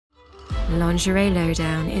Lingerie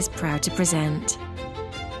Lowdown is proud to present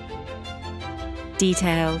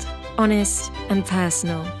detailed, honest and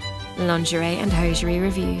personal lingerie and hosiery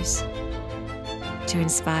reviews to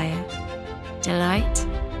inspire, delight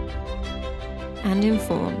and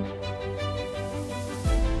inform.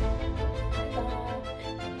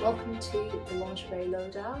 Welcome to the Lingerie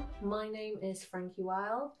Lowdown. My name is Frankii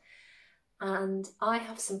Wilde and I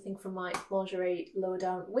have something from my Lingerie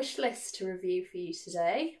Lowdown wish list to review for you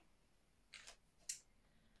today.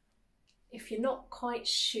 If you're not quite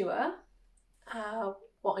sure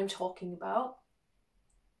what I'm talking about,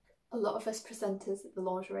 a lot of us presenters at the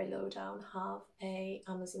Lingerie Lowdown have a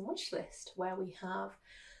Amazon wish list where we have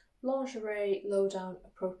Lingerie Lowdown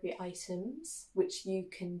appropriate items which you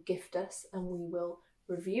can gift us and we will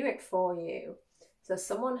review it for you. So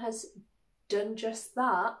someone has done just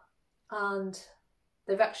that and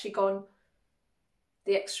they've actually gone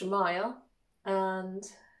the extra mile and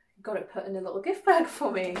got it put in a little gift bag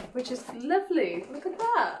for me, which is lovely. Look at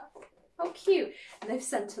that, how cute. And they've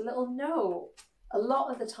sent a little note. A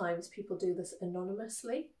lot of the times people do this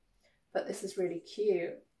anonymously, but this is really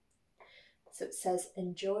cute. So it says,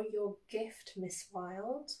 "Enjoy your gift, Miss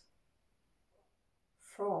Wilde,"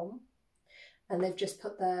 from, and they've just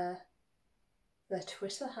put their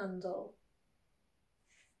Twitter handle.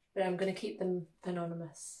 But I'm going to keep them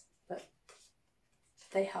anonymous, but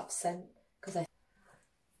they have sent, because I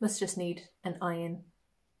must just need an iron,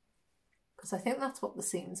 because I think that's what the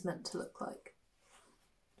seam's meant to look like.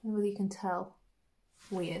 I don't know whether you can tell.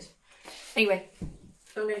 Weird. Anyway,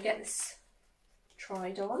 I'm going to get this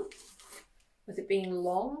tried on. With it being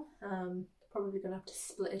long, probably going to have to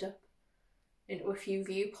split it up into a few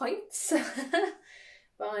viewpoints.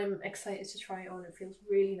 But I'm excited to try it on. It feels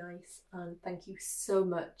really nice, and thank you so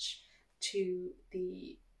much to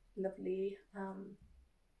the lovely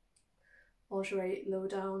Lingerie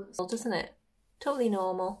Lowdown. Doesn't it? Totally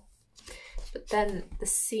normal. But then the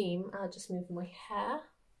seam, I'll just move my hair,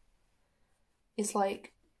 is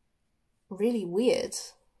like really weird.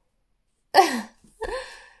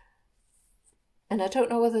 And I don't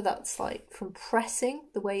know whether that's like from pressing,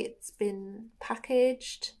 the way it's been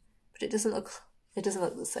packaged, but it doesn't look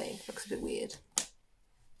the same. It looks a bit weird.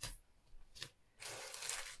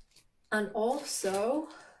 And also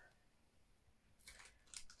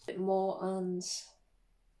a bit more, and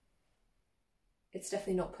it's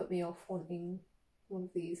definitely not put me off wanting one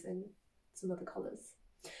of these in some other colours.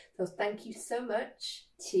 So thank you so much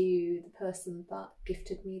to the person that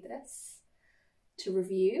gifted me this to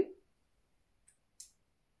review.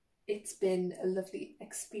 It's been a lovely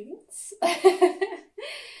experience.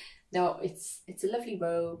 No, it's a lovely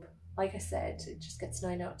robe. Like I said, it just gets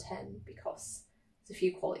 9 out of 10 because there's a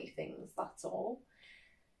few quality things, that's all.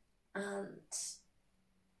 And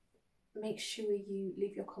make sure you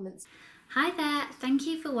leave your comments. Hi there, thank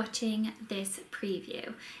you for watching this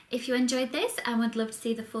preview. If you enjoyed this and would love to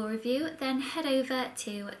see the full review, then head over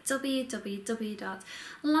to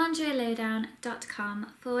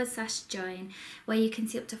www.lingerielowdown.com/join, where you can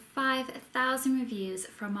see up to 5,000 reviews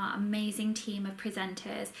from our amazing team of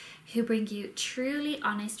presenters who bring you truly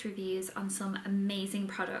honest reviews on some amazing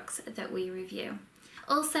products that we review.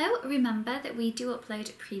 Also, remember that we do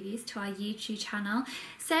upload previews to our YouTube channel,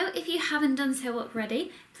 so if you haven't done so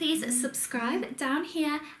already, please subscribe down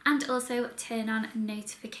here and also turn on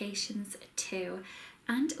notifications too.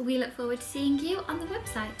 And we look forward to seeing you on the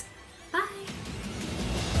website. Bye!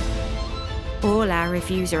 All our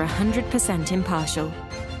reviews are 100% impartial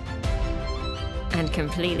and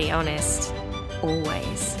completely honest,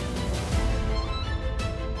 always.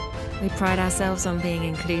 We pride ourselves on being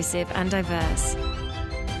inclusive and diverse.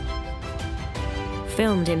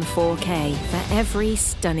 Filmed in 4K for every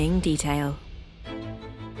stunning detail.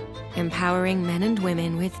 Empowering men and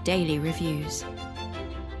women with daily reviews.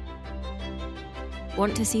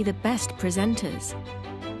 Want to see the best presenters?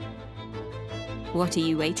 What are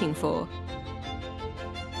you waiting for?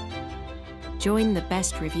 Join the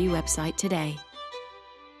best review website today.